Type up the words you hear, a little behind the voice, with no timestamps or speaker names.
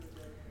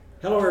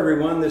Hello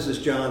everyone, this is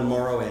John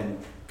Morrow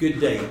and good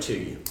day to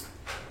you.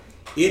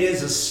 It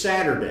is a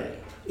Saturday.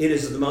 It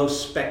is the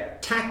most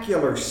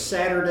spectacular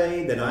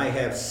Saturday that I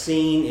have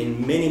seen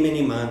in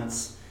many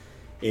months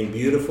in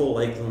beautiful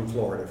Lakeland,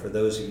 Florida. For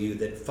those of you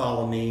that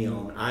follow me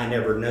on I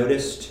Never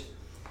Noticed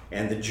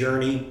and the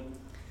journey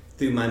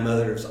through my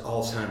mother's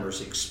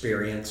Alzheimer's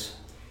experience.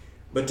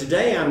 But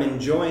today I'm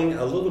enjoying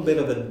a little bit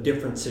of a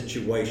different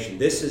situation.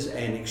 This is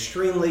an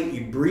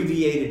extremely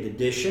abbreviated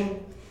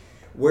edition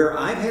where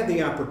I've had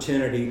the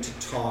opportunity to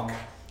talk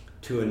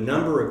to a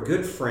number of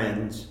good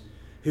friends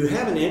who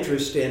have an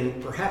interest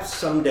in perhaps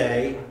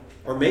someday,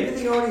 or maybe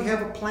they already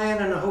have a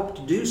plan and a hope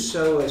to do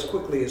so as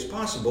quickly as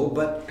possible,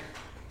 but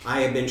I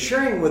have been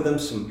sharing with them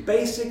some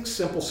basic,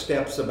 simple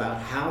steps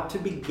about how to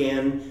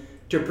begin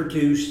to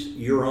produce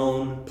your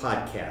own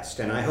podcast.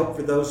 And I hope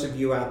for those of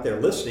you out there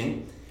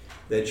listening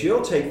that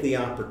you'll take the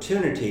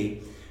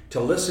opportunity to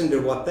listen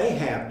to what they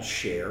have to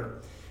share,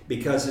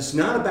 because it's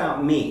not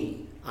about me.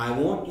 I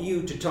want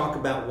you to talk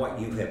about what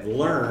you have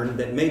learned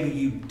that maybe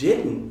you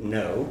didn't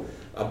know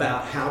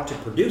about how to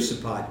produce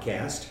a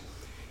podcast.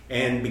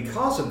 And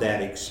because of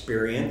that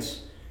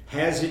experience,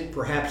 has it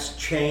perhaps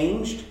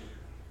changed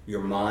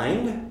your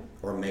mind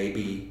or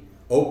maybe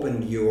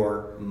opened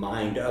your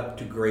mind up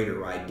to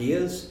greater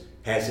ideas?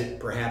 Has it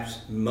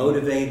perhaps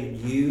motivated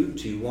you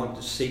to want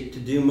to seek to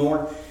do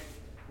more?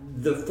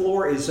 The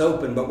floor is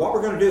open, but what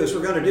we're going to do is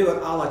we're going to do it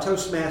a la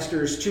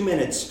Toastmasters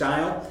 2-minute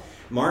style.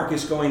 Mark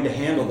is going to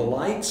handle the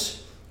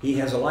lights. He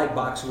has a light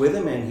box with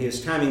him and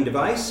his timing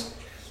device.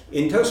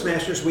 In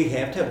Toastmasters, we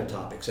have table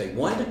topics, a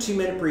 1 to 2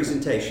 minute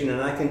presentation,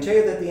 and I can tell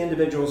you that the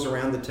individuals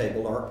around the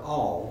table are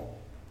all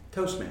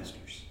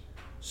Toastmasters.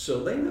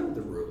 So they know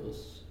the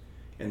rules,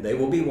 and they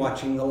will be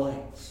watching the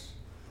lights.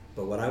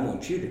 But what I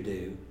want you to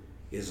do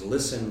is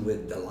listen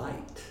with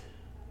delight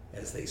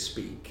as they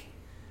speak.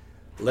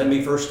 Let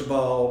me first of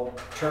all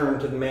turn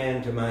to the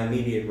man to my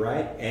immediate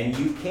right, and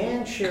you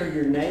can share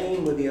your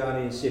name with the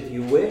audience if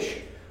you wish,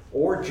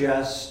 or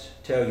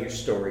just tell your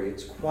story.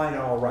 It's quite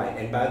all right.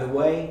 And by the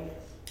way,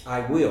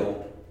 I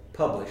will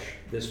publish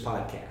this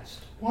podcast.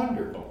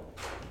 Wonderful.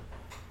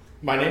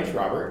 My name's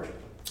Robert,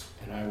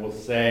 and I will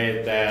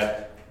say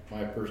that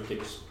my first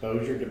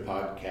exposure to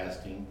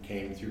podcasting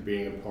came through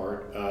being a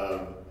part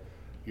of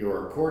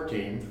your core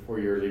team for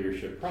your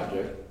leadership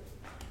project,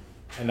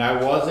 and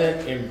I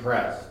wasn't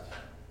impressed.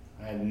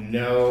 I had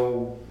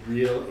no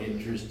real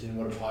interest in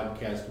what a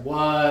podcast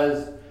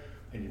was.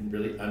 I didn't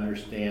really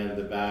understand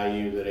the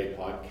value that a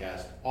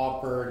podcast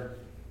offered.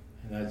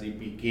 And as I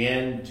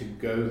began to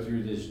go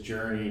through this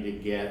journey to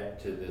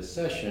get to this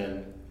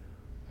session,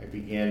 I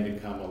began to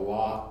become a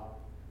lot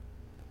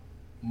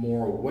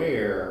more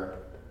aware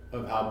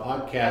of how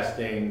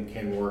podcasting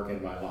can work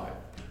in my life.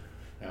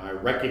 Now, I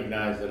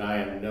recognize that I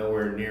am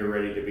nowhere near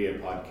ready to be a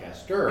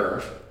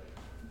podcaster,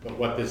 but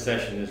what this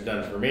session has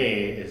done for me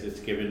is it's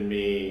given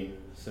me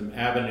some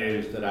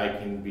avenues that I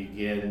can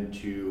begin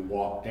to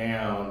walk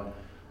down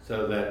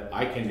so that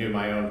I can do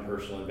my own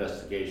personal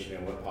investigation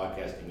in what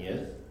podcasting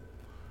is,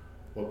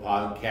 what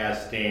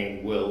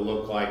podcasting will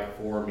look like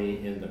for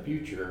me in the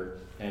future,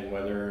 and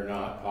whether or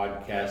not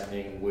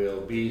podcasting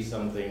will be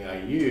something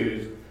I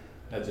use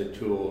as a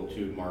tool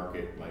to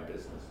market my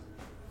business.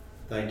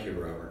 Thank you,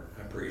 Robert.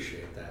 I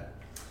appreciate that.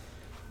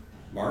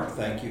 Mark,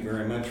 thank you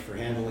very much for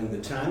handling the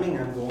timing.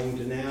 I'm going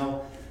to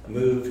now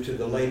move to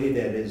the lady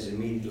that is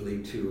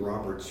immediately to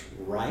Robert's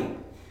right.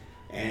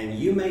 And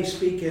you may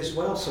speak as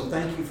well, so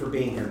thank you for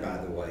being here, by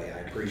the way.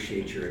 I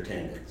appreciate your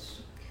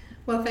attendance.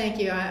 Well,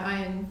 thank you.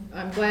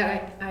 I'm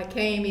glad I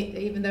came,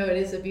 even though it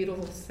is a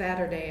beautiful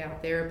Saturday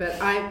out there.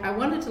 But I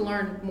wanted to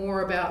learn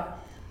more about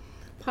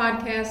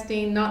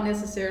podcasting, not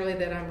necessarily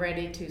that I'm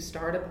ready to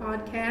start a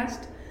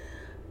podcast,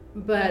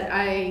 but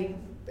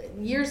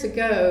years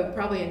ago,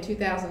 probably in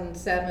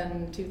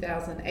 2007,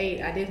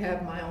 2008, I did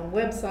have my own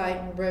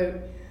website and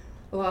wrote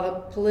a lot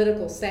of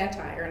political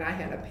satire, and I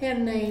had a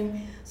pen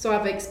name. So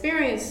I've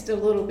experienced a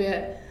little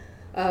bit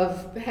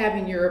of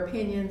having your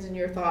opinions and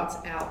your thoughts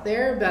out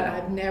there, but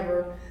I've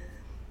never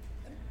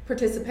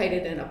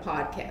participated in a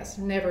podcast,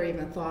 never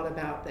even thought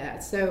about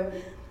that. So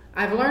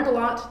I've learned a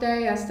lot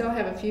today. I still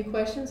have a few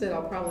questions that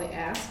I'll probably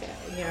ask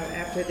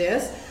after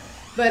this,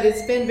 but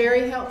it's been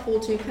very helpful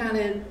to kind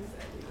of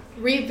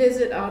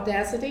revisit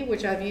Audacity,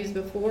 which I've used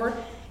before,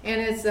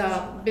 and it's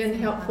been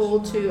helpful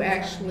to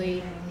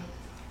actually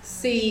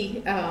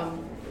see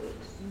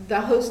the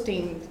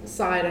hosting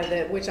side of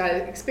it, which I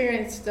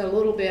experienced a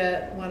little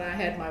bit when I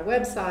had my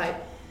website,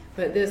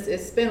 but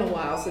it's been a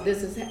while, so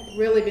this has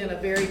really been a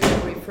very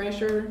good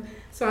refresher.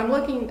 So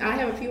I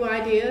have a few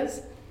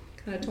ideas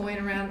kind of toying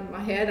around in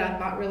my head. I'm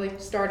not really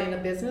starting a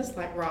business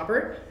like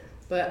Robert,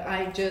 but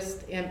I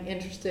just am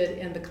interested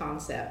in the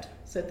concept.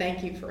 So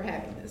thank you for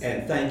having this.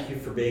 And thank you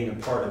for being a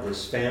part of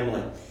this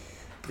family.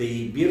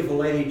 The beautiful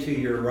lady to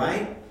your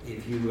right,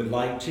 if you would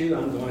like to,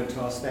 I'm going to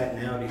toss that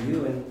now to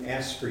you and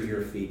ask for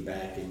your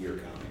feedback and your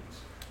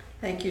comments.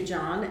 Thank you,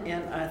 John,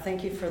 and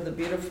thank you for the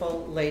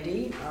beautiful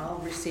lady. I'll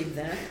receive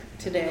that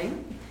today.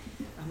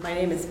 My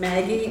name is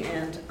Maggie,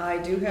 and I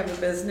do have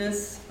a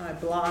business. I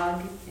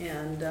blog,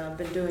 and I've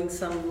been doing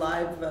some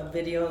live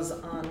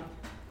videos on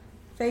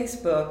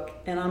Facebook,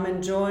 and I'm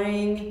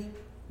enjoying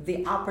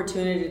the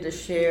opportunity to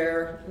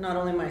share not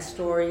only my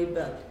story,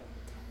 but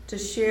to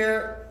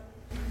share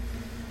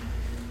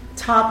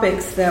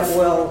topics that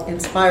will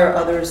inspire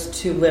others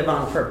to live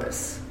on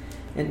purpose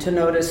and to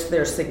notice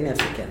their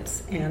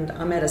significance. And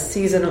I'm at a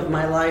season of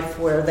my life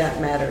where that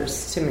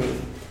matters to me.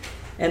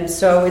 And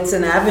so it's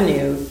an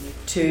avenue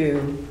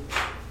to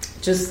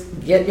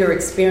just get your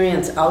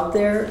experience out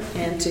there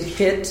and to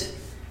hit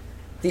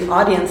the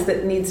audience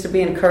that needs to be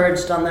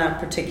encouraged on that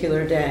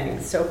particular day.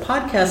 So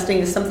podcasting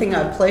is something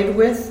I've played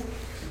with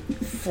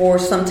for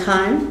some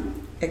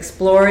time,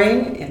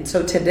 exploring. And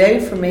so today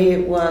for me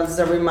it was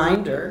a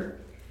reminder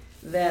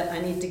that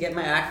I need to get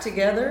my act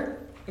together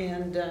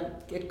and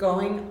get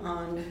going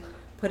on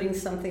putting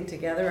something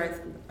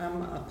together.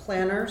 I'm a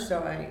planner,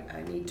 so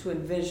I need to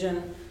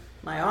envision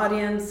my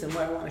audience and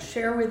what I want to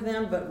share with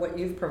them, but what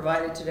you've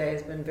provided today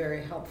has been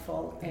very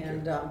helpful. Thank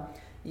and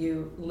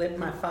you lit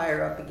my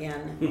fire up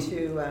again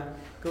to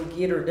go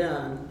get her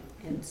done.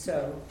 And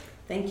so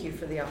thank you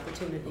for the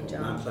opportunity,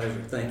 John. My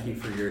pleasure. Thank you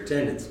for your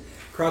attendance.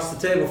 Across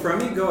the table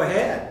from you, go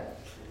ahead.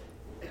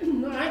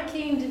 I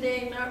came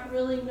today not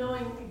really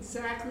knowing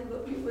exactly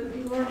what we would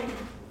be learning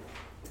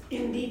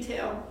in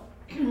detail.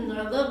 I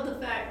love the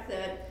fact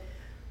that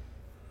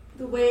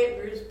the way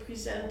it was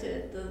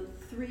presented, the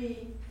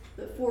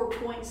 4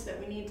 points that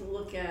we need to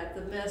look at,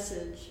 the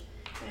message,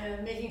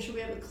 and making sure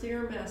we have a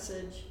clear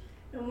message.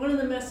 And one of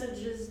the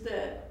messages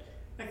that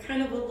I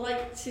kind of would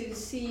like to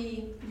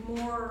see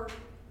more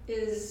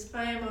is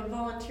I am a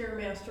volunteer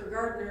master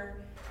gardener,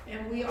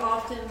 and we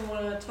often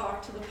want to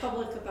talk to the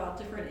public about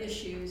different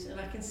issues, and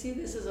I can see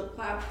this as a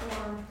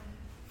platform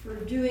for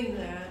doing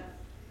that.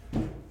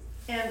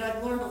 And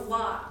I've learned a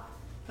lot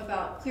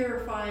about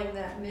clarifying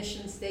that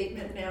mission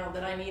statement now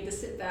that I need to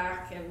sit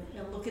back and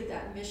look at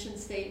that mission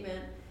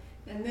statement.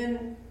 And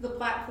then the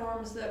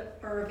platforms that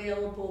are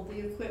available,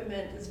 the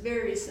equipment is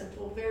very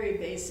simple, very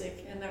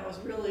basic, and that was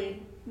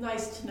really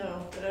nice to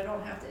know that I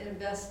don't have to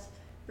invest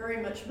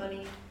very much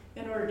money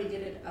in order to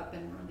get it up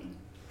and running.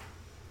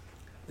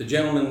 The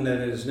gentleman that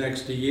is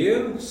next to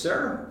you,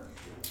 sir,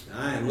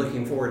 I am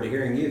looking forward to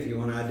hearing you if you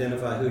want to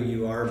identify who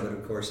you are, but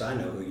of course I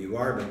know who you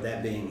are. But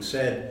that being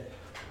said,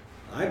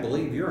 I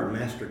believe you're a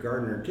master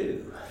gardener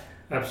too.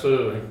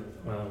 Absolutely.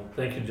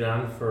 Thank you,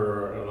 John,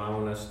 for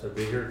allowing us to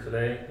be here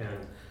today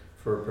and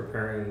for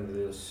preparing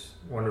this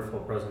wonderful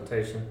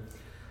presentation.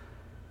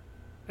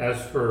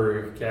 As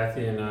for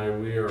Kathy and I,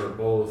 we are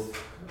both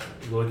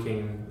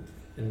looking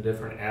in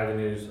different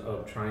avenues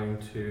of trying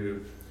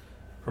to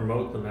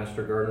promote the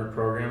Master Gardener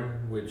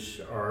program,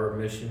 which our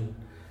mission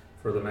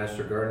for the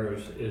Master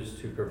Gardeners is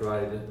to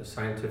provide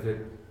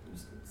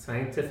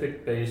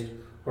scientific-based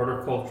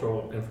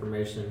horticultural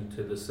information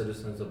to the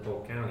citizens of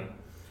Polk County.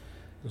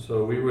 And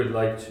so we would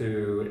like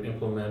to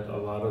implement a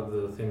lot of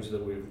the things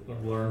that we've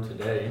learned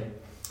today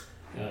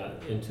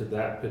into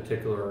that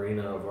particular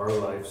arena of our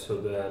life so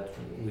that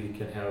we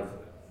can have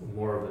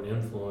more of an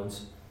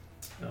influence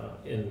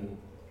in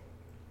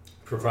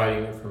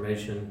providing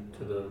information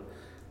to the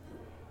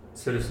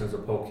citizens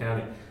of Polk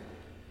County.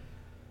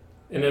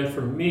 And then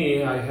for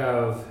me, I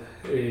have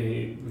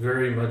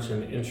very much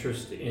an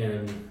interest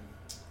in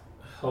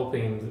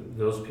helping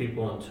those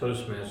people in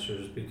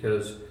Toastmasters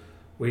because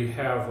we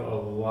have a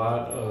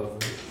lot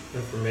of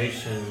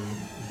information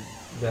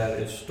that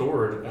is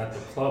stored at the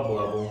club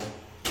level,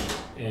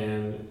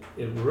 and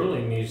it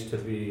really needs to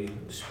be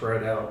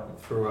spread out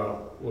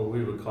throughout what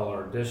we would call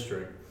our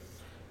district.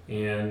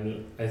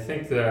 And I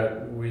think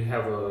that we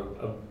have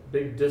a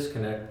big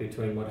disconnect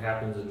between what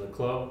happens in the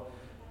club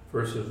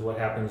versus what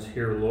happens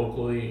here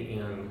locally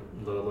in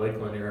the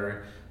Lakeland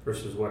area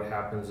versus what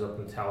happens up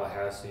in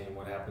Tallahassee and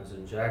what happens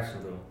in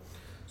Jacksonville.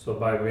 So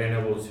by being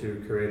able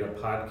to create a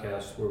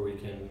podcast where we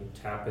can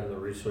tap in the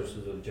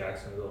resources of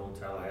Jacksonville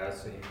and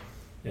Tallahassee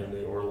and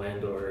the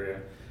Orlando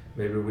area,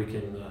 maybe we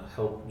can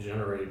help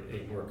generate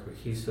a more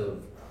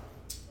cohesive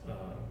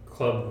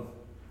club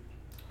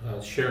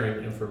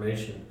sharing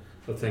information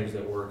of things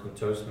that work in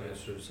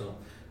Toastmasters. So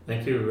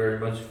thank you very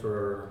much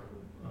for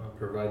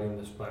providing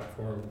this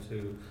platform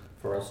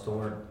for us to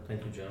learn.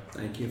 Thank you, John.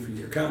 Thank you for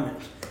your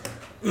comments.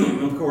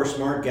 Of course,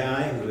 Mark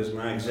Guy, who is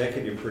my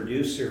executive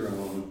producer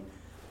on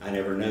I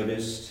Never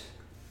Noticed,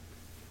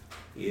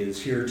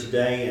 is here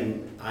today,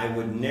 and I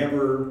would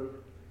never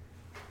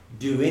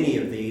do any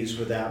of these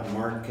without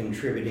Mark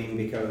contributing,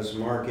 because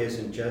Mark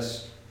isn't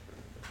just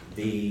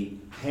the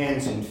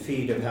hands and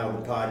feet of how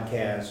the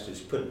podcast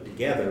is put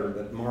together,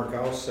 but Mark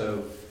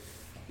also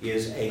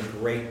is a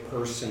great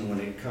person when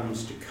it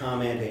comes to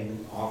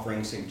commenting,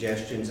 offering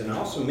suggestions, and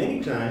also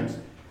many times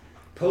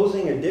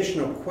posing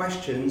additional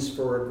questions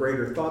for a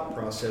greater thought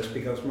process,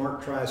 because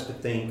Mark tries to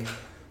think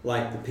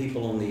like the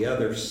people on the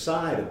other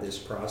side of this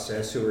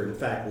process who are in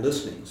fact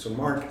listening. So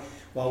Mark,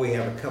 while we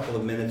have a couple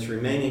of minutes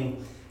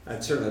remaining,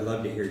 I'd certainly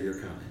love to hear your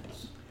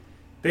comments.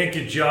 Thank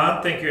you,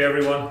 John. Thank you,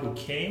 everyone who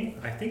came.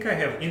 I think I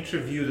have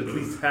interviewed at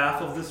least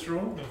half of this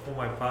room for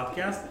my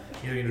podcast.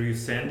 You interview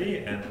Sandy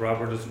and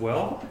Robert as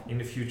well in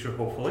the future,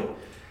 hopefully.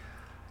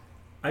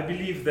 I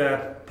believe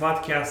that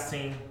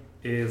podcasting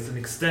is an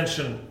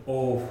extension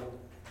of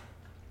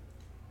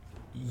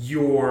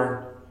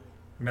your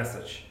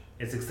message.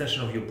 It's an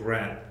extension of your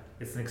brand.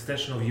 It's an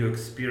extension of your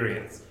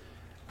experience.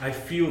 I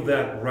feel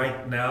that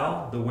right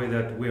now, the way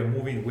that we're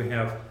moving, we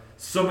have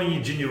so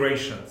many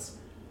generations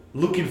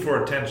looking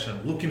for attention,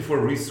 looking for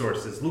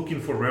resources, looking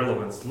for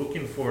relevance,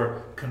 looking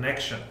for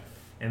connection.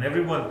 And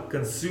everyone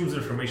consumes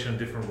information in a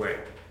different way.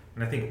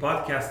 And I think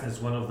podcasting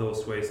is one of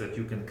those ways that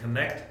you can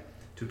connect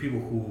to people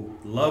who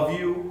love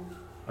you,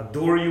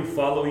 adore you,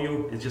 follow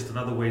you. It's just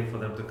another way for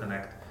them to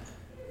connect.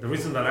 The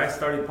reason that I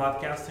started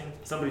podcasting,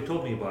 somebody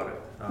told me about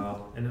it,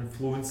 an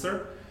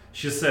influencer.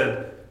 She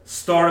said,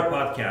 start a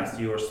podcast.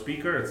 You're a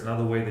speaker. It's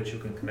another way that you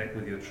can connect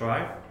with your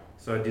tribe.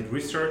 So I did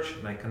research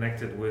and I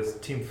connected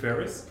with Tim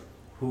Ferriss,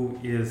 who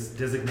is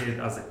designated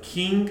as a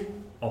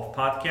king of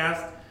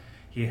podcast.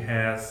 He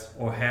has,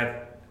 or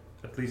had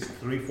at least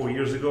 3-4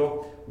 years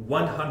ago,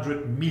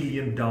 100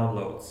 million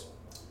downloads.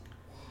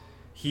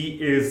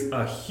 He is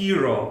a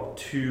hero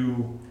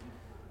to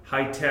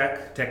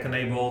high-tech,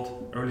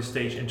 tech-enabled,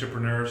 early-stage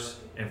entrepreneurs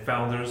and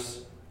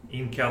founders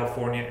in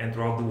California and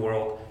throughout the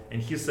world.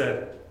 And he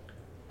said,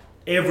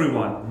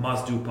 everyone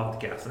must do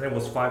podcasts. And that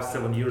was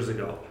 5-7 years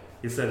ago.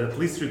 He said, at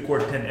least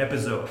record 10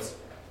 episodes.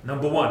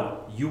 Number one,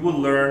 you will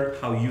learn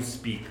how you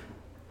speak.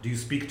 Do you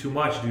speak too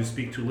much? Do you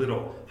speak too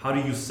little? How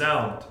do you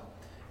sound?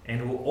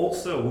 And it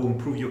will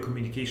improve your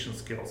communication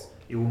skills.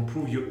 It will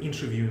improve your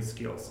interviewing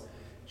skills.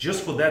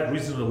 Just for that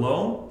reason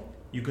alone,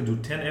 you can do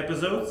 10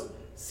 episodes,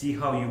 see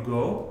how you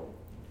go,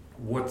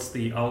 what's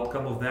the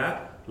outcome of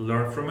that,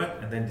 learn from it,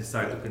 and then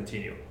decide to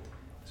continue.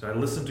 So I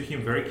listened to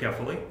him very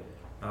carefully.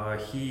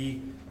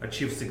 He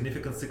achieved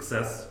significant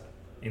success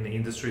in the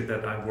industry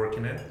that I'm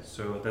working in,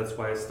 so that's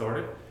why I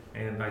started.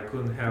 And I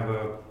couldn't have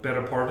a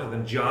better partner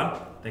than John.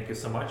 Thank you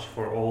so much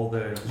for all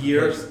the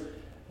years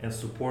and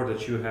support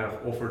that you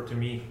have offered to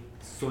me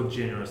so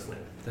generously.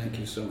 Thank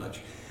you so much.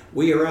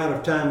 We are out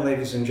of time,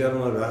 ladies and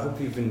gentlemen, but I hope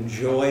you've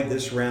enjoyed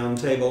this round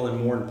table,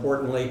 and more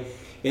importantly,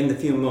 in the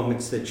few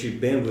moments that you've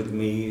been with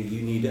me,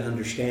 you need to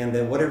understand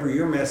that whatever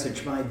your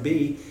message might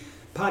be,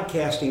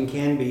 podcasting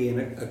can be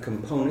a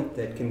component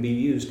that can be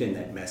used in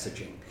that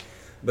messaging.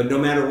 But no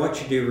matter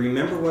what you do,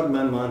 remember what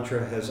my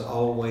mantra has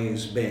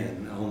always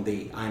been on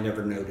the I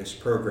Never Noticed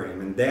program,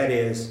 and that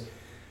is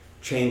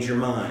change your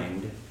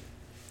mind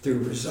through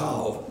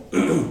resolve,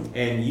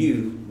 and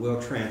you will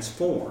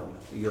transform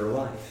your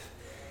life.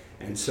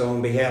 And so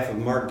on behalf of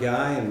Mark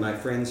Guy and my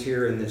friends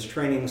here in this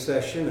training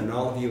session and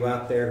all of you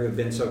out there who have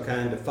been so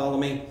kind to follow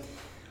me,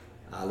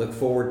 I look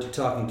forward to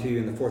talking to you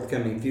in the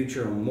forthcoming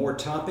future on more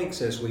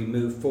topics as we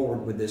move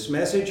forward with this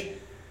message.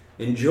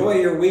 Enjoy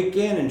your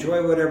weekend.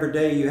 Enjoy whatever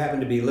day you happen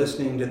to be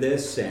listening to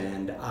this,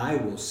 and I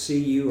will see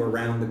you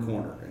around the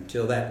corner.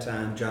 Until that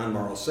time, John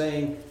Morrow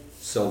saying,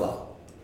 so long.